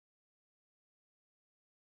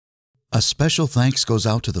A special thanks goes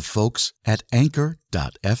out to the folks at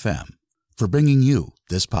Anchor.fm for bringing you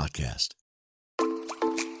this podcast.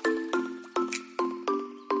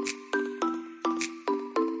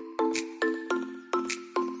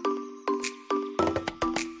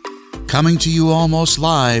 Coming to you almost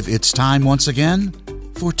live, it's time once again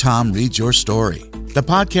for Tom Reads Your Story, the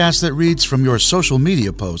podcast that reads from your social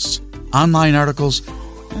media posts, online articles,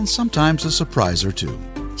 and sometimes a surprise or two.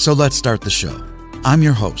 So let's start the show. I'm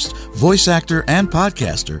your host, voice actor and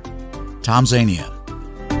podcaster, Tom Zania.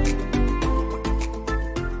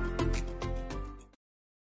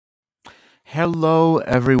 Hello,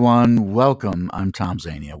 everyone. Welcome. I'm Tom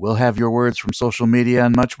Zania. We'll have your words from social media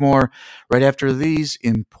and much more right after these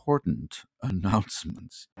important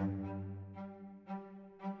announcements.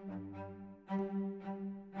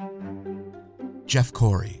 Jeff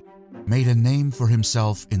Corey made a name for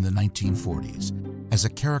himself in the 1940s as a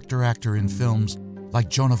character actor in films like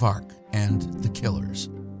Joan of Arc and The Killers.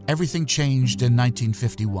 Everything changed in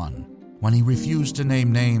 1951 when he refused to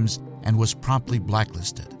name names and was promptly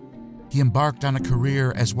blacklisted. He embarked on a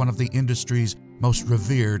career as one of the industry's most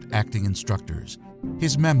revered acting instructors.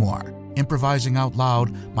 His memoir, Improvising Out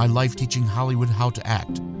Loud, My Life Teaching Hollywood How to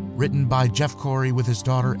Act, written by Jeff Corey with his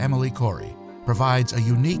daughter Emily Corey, provides a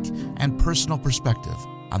unique and personal perspective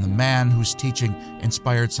on the man whose teaching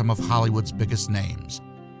inspired some of Hollywood's biggest names.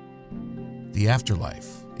 The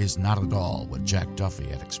afterlife is not at all what Jack Duffy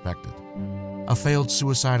had expected. A failed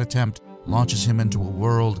suicide attempt launches him into a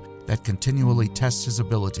world that continually tests his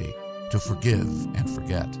ability to forgive and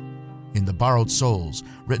forget. In The Borrowed Souls,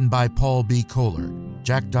 written by Paul B. Kohler,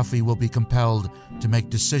 Jack Duffy will be compelled to make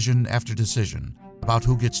decision after decision about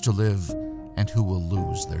who gets to live and who will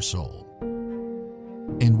lose their soul.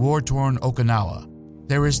 In war-torn Okinawa,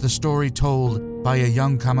 there is the story told by a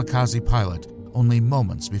young kamikaze pilot only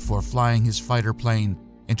moments before flying his fighter plane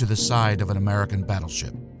into the side of an American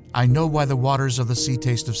battleship. I Know Why the Waters of the Sea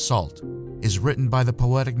Taste of Salt is written by the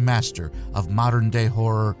poetic master of modern-day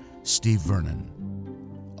horror, Steve Vernon.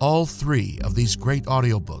 All three of these great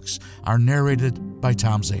audiobooks are narrated by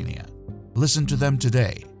Tom Zania. Listen to them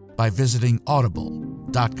today by visiting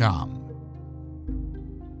audible.com.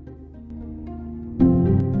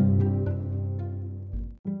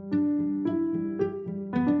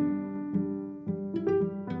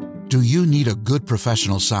 Do you need a good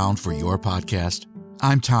professional sound for your podcast?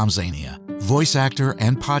 I'm Tom Zania, voice actor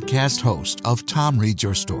and podcast host of Tom Reads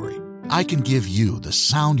Your Story. I can give you the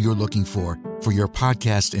sound you're looking for your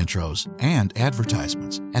podcast intros and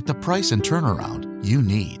advertisements at the price and turnaround you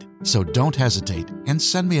need. So don't hesitate and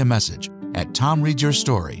send me a message at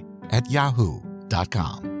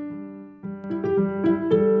tomreadsyourstory@yahoo.com.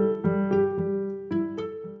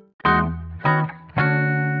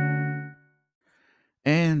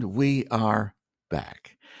 And we are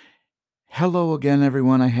back. Hello again,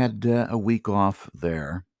 everyone. I had a week off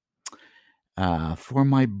there for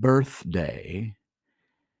my birthday,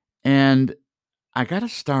 and I got to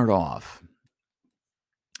start off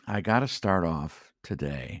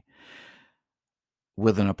today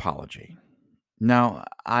with an apology. Now,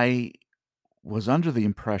 I was under the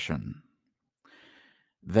impression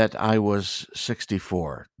that I was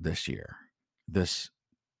 64 this year, this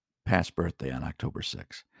past birthday on October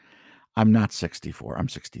 6th. I'm not 64, I'm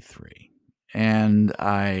 63. And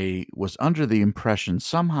I was under the impression,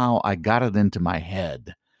 somehow I got it into my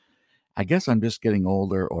head. I guess I'm just getting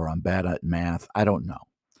older or I'm bad at math. I don't know.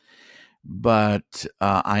 But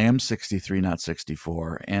I am 63, not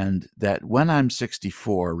 64. And that when I'm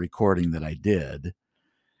 64, recording that I did,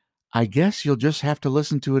 I guess you'll just have to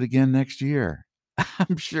listen to it again next year.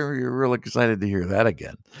 I'm sure you're real excited to hear that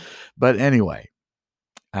again. But anyway,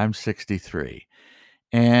 I'm 63.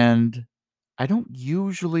 And I don't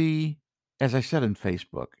usually, as I said in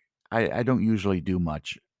Facebook, I don't usually do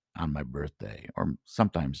much on my birthday, or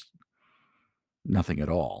sometimes nothing at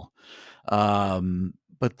all.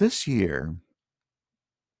 But this year,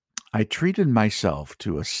 I treated myself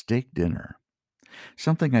to a steak dinner,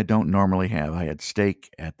 something I don't normally have. I had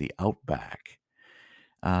steak at the Outback.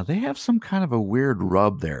 They have some kind of a weird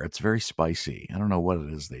rub there. It's very spicy. I don't know what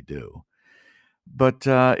it is they do. But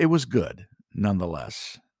it was good,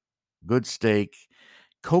 nonetheless. Good steak,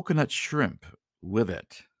 coconut shrimp with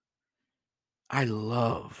it. I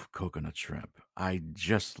love coconut shrimp. I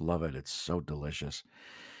just love it. It's so delicious.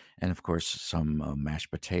 And of course, some mashed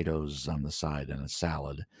potatoes on the side and a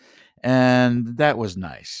salad. And that was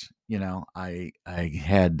nice. You know, I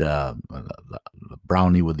had the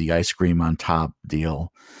brownie with the ice cream on top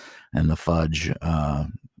deal and the fudge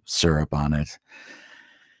syrup on it.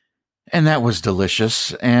 And that was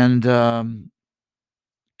delicious. And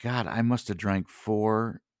God, I must have drank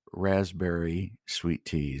 4 raspberry sweet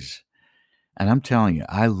teas. And I'm telling you,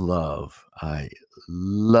 I love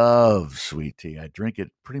sweet tea. I drink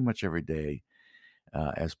it pretty much every day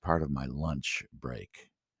as part of my lunch break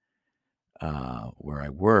where I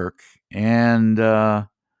work. And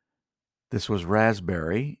this was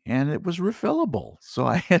raspberry, and it was refillable. So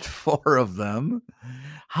I had 4 of them.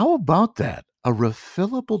 How about that? A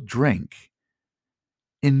refillable drink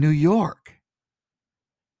in New York.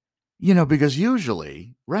 Because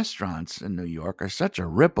usually restaurants in New York are such a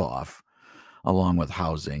ripoff, along with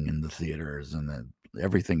housing and the theaters and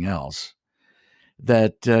everything else,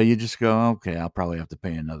 that you just go, okay, I'll probably have to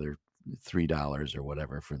pay another $3 or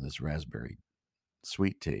whatever for this raspberry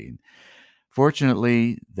sweet tea.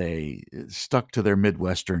 Fortunately, they stuck to their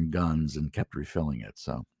Midwestern guns and kept refilling it.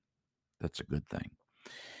 So that's a good thing.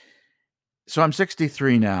 So I'm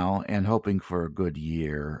 63 now and hoping for a good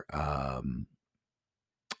year.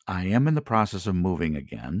 I am in the process of moving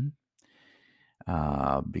again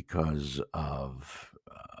because of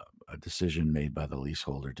a decision made by the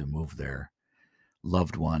leaseholder to move their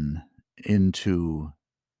loved one into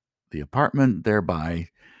the apartment, thereby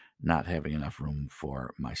not having enough room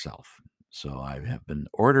for myself. So I have been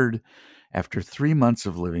ordered, after 3 months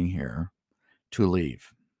of living here, to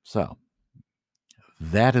leave. So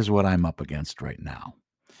that is what I'm up against right now.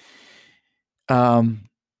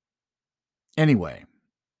 Anyway,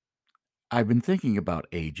 I've been thinking about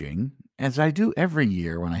aging, as I do every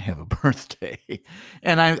year when I have a birthday.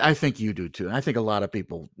 And I think you do too. I think a lot of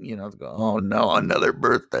people, go, oh no, another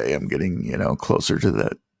birthday. I'm getting, closer to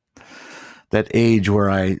that age where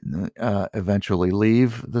I eventually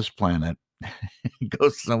leave this planet and go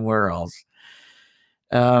somewhere else.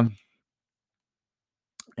 And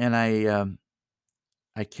I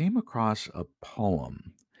came across a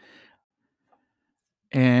poem,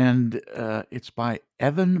 and it's by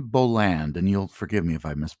Evan Boland, and you'll forgive me if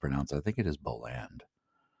I mispronounce. I think it is Boland,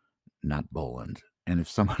 not Boland. And if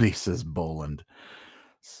somebody says Boland,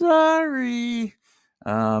 sorry,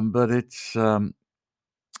 but it's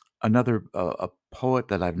another a poet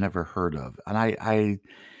that I've never heard of, and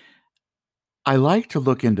I like to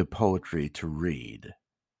look into poetry to read.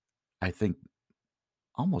 I think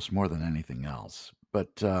almost more than anything else,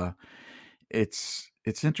 but it's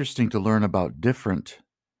interesting to learn about different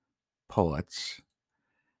poets,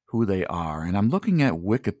 who they are. And I'm looking at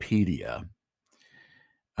Wikipedia,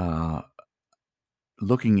 uh,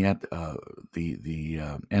 looking at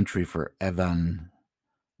the entry for Evan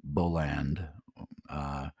Boland.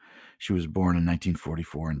 She was born in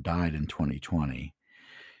 1944 and died in 2020.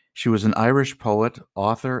 She was an Irish poet,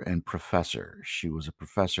 author, and professor. She was a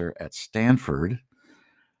professor at Stanford,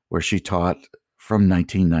 where she taught from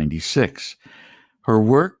 1996. Her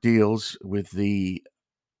work deals with the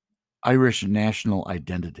Irish national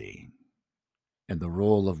identity and the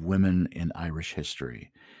role of women in Irish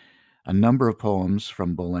history. A number of poems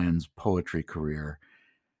from Boland's poetry career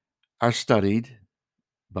are studied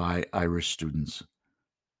by Irish students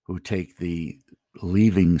who take the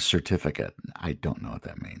Leaving Certificate. I don't know what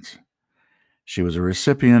that means. She was a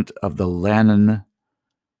recipient of the Lannan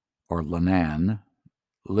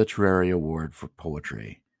Literary Award for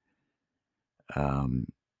Poetry.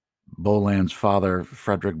 Boland's father,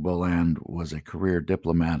 Frederick Boland, was a career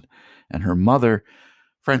diplomat, and her mother,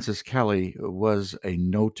 Frances Kelly, was a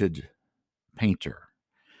noted painter.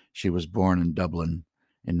 She was born in Dublin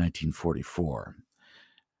in 1944.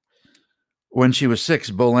 When she was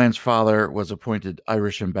 6, Boland's father was appointed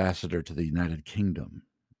Irish ambassador to the United Kingdom.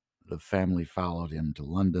 The family followed him to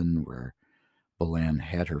London, where Boland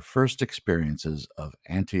had her first experiences of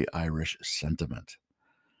anti-Irish sentiment.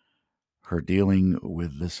 Her dealing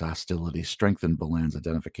with this hostility strengthened Boland's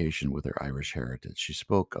identification with her Irish heritage. She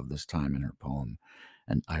spoke of this time in her poem,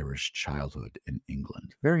 An Irish Childhood in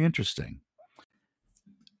England. Very interesting.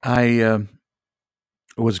 I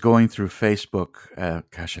was going through Facebook,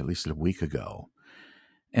 at least a week ago,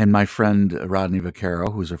 and my friend Rodney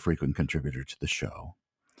Vaccaro, who's a frequent contributor to the show,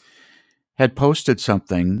 had posted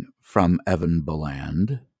something from Evan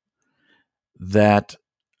Boland that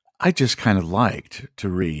I just kind of liked to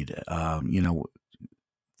read,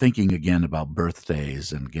 thinking again about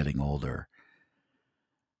birthdays and getting older.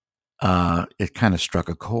 It kind of struck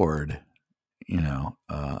a chord,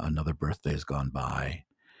 another birthday's gone by.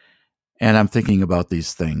 And I'm thinking about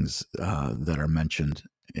these things that are mentioned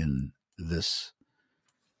in this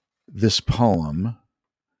poem,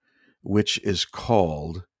 which is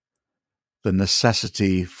called The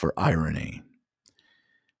Necessity for Irony,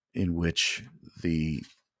 in which the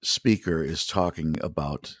speaker is talking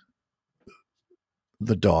about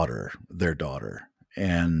their daughter.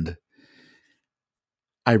 And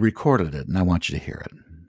I recorded it, and I want you to hear it.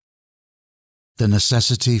 The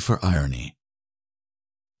Necessity for Irony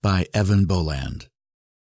by Evan Boland.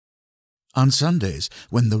 On Sundays,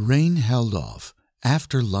 when the rain held off,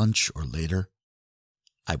 after lunch or later,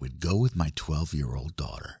 I would go with my 12-year-old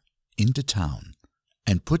daughter into town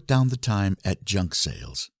and put down the time at junk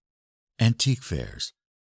sales, antique fairs.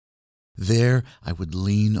 There I would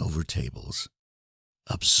lean over tables,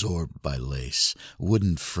 absorbed by lace,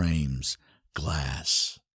 wooden frames,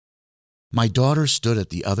 glass. My daughter stood at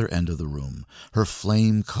the other end of the room, her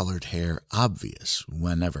flame-colored hair obvious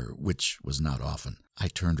whenever, which was not often, I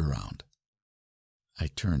turned around.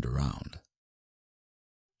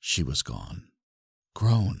 She was gone,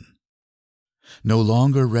 grown, no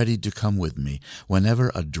longer ready to come with me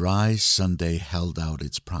whenever a dry Sunday held out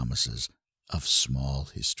its promises of small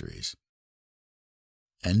histories.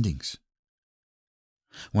 Endings.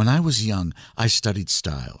 When I was young, I studied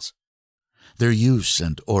styles, their use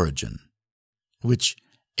and origin, which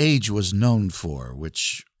age was known for,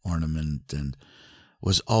 which ornament, and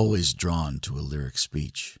was always drawn to a lyric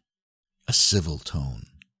speech, a civil tone,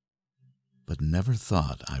 but never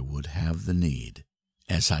thought I would have the need,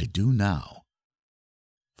 as I do now,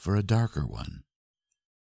 for a darker one.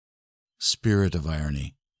 Spirit of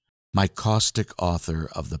Irony, my caustic author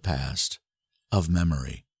of the past, of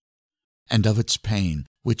memory, and of its pain,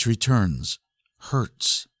 which returns,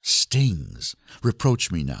 hurts, stings,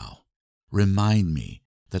 reproach me now. Remind me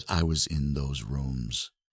that I was in those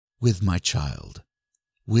rooms, with my child,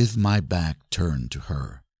 with my back turned to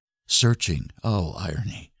her, searching, oh,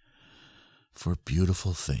 irony, for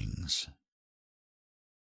beautiful things.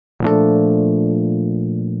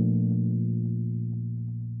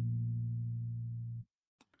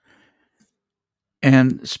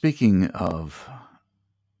 And speaking of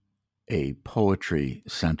a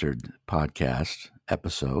poetry-centered podcast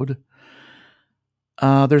episode,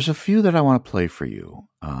 there's a few that I want to play for you.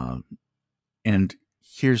 And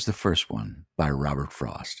here's the first one by Robert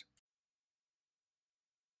Frost.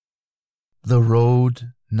 The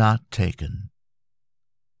Road Not Taken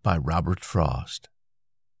by Robert Frost.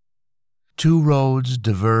 Two roads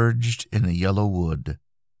diverged in a yellow wood,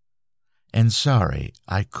 and sorry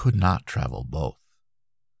I could not travel both.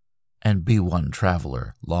 And be one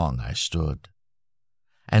traveler long I stood,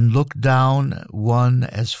 and looked down one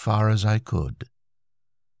as far as I could,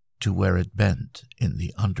 to where it bent in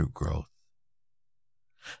the undergrowth.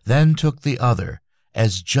 Then took the other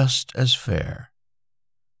as just as fair,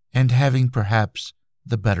 and having perhaps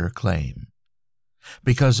the better claim,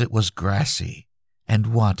 because it was grassy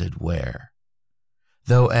and wanted wear,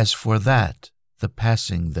 though as for that the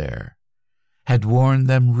passing there had worn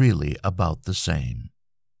them really about the same.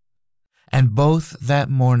 And both that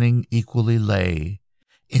morning equally lay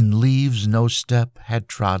in leaves no step had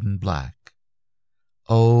trodden black.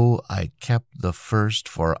 Oh, I kept the first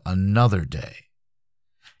for another day.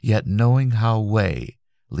 Yet knowing how way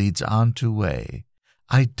leads on to way,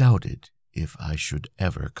 I doubted if I should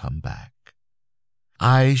ever come back.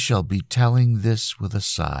 I shall be telling this with a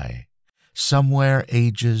sigh, somewhere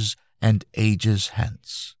ages and ages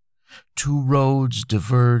hence. Two roads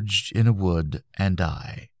diverged in a wood, and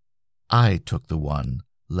I took the one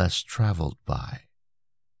less traveled by,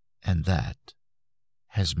 and that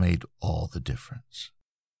has made all the difference.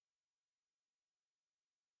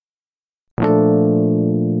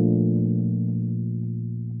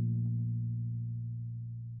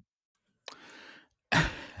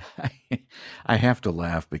 I have to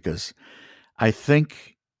laugh because I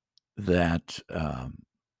think that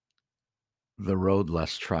The Road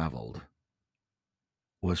Less Traveled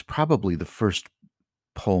was probably the first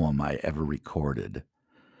poem I ever recorded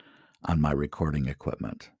on my recording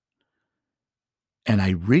equipment. And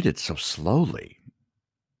I read it so slowly.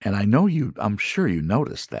 And I'm sure you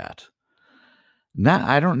noticed that. Not,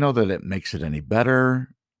 I don't know that it makes it any better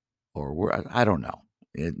I don't know.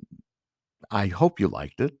 I hope you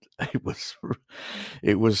liked it.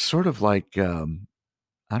 It was sort of like,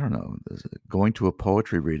 I don't know, going to a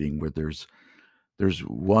poetry reading where there's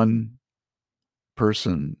one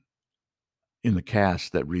person in the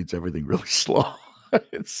cast that reads everything really slow.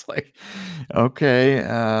 It's like, okay,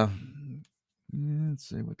 let's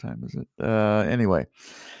see, what time is it? Anyway,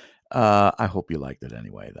 I hope you liked it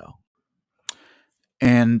anyway, though.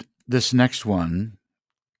 And this next one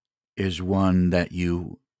is one that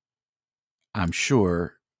you, I'm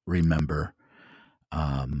sure, remember.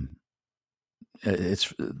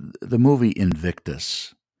 It's the movie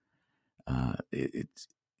Invictus. It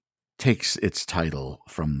takes its title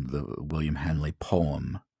from the William Henley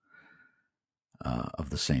poem of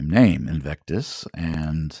the same name, Invictus,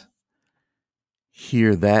 and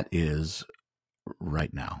here that is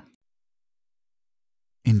right now.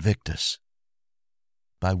 Invictus.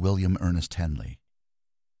 by William Ernest Henley.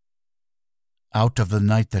 Out of the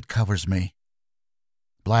night that covers me,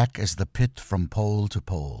 black as the pit from pole to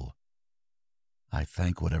pole, I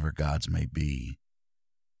thank whatever gods may be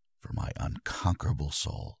for my unconquerable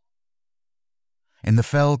soul. In the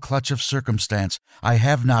fell clutch of circumstance, I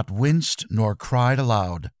have not winced nor cried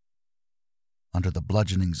aloud. Under the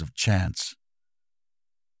bludgeonings of chance,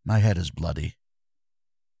 my head is bloody,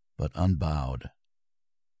 but unbowed.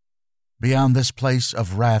 Beyond this place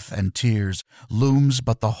of wrath and tears looms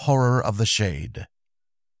but the horror of the shade.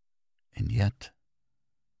 And yet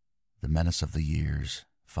the menace of the years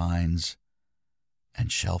finds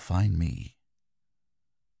and shall find me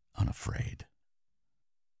unafraid.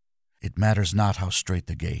 It matters not how strait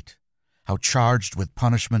the gate, how charged with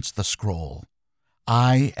punishments the scroll.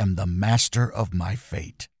 I am the master of my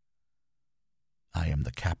fate. I am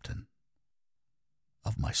the captain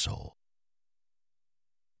of my soul.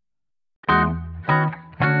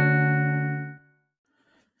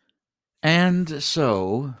 And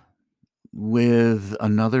so, with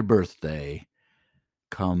another birthday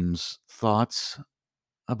comes thoughts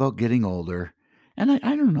about getting older. And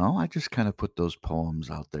I don't know, I just kind of put those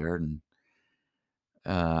poems out there, and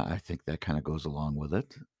I think that kind of goes along with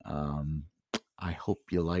it. I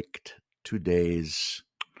hope you liked today's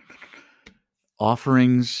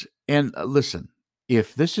offerings. And listen,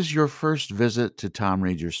 if this is your first visit to Tom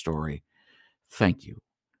Reads Your Story, thank you.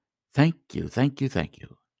 Thank you, thank you, thank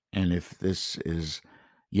you. And if this is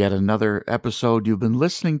yet another episode you've been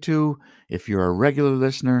listening to, if you're a regular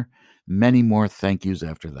listener, many more thank yous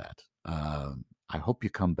after that. I hope you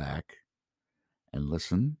come back and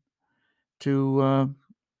listen to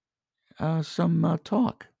some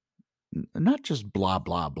talk, not just blah,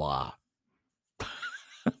 blah, blah.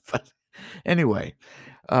 But anyway,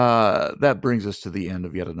 that brings us to the end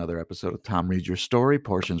of yet another episode of Tom Reads Your Story.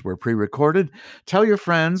 Portions were pre-recorded. Tell your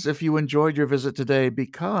friends if you enjoyed your visit today,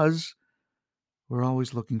 because we're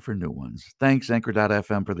always looking for new ones. Thanks,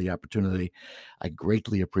 Anchor.fm, for the opportunity. I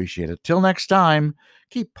greatly appreciate it. Till next time,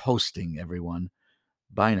 keep posting, everyone.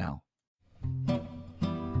 Bye now.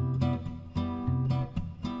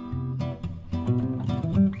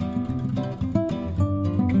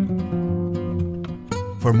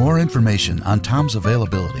 For more information on Tom's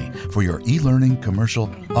availability for your e-learning,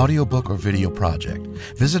 commercial, audiobook, or video project,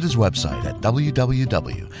 visit his website at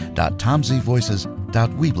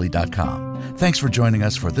www.tomzvoices.weebly.com. Thanks for joining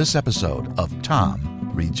us for this episode of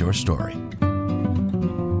Tom Reads Your Story.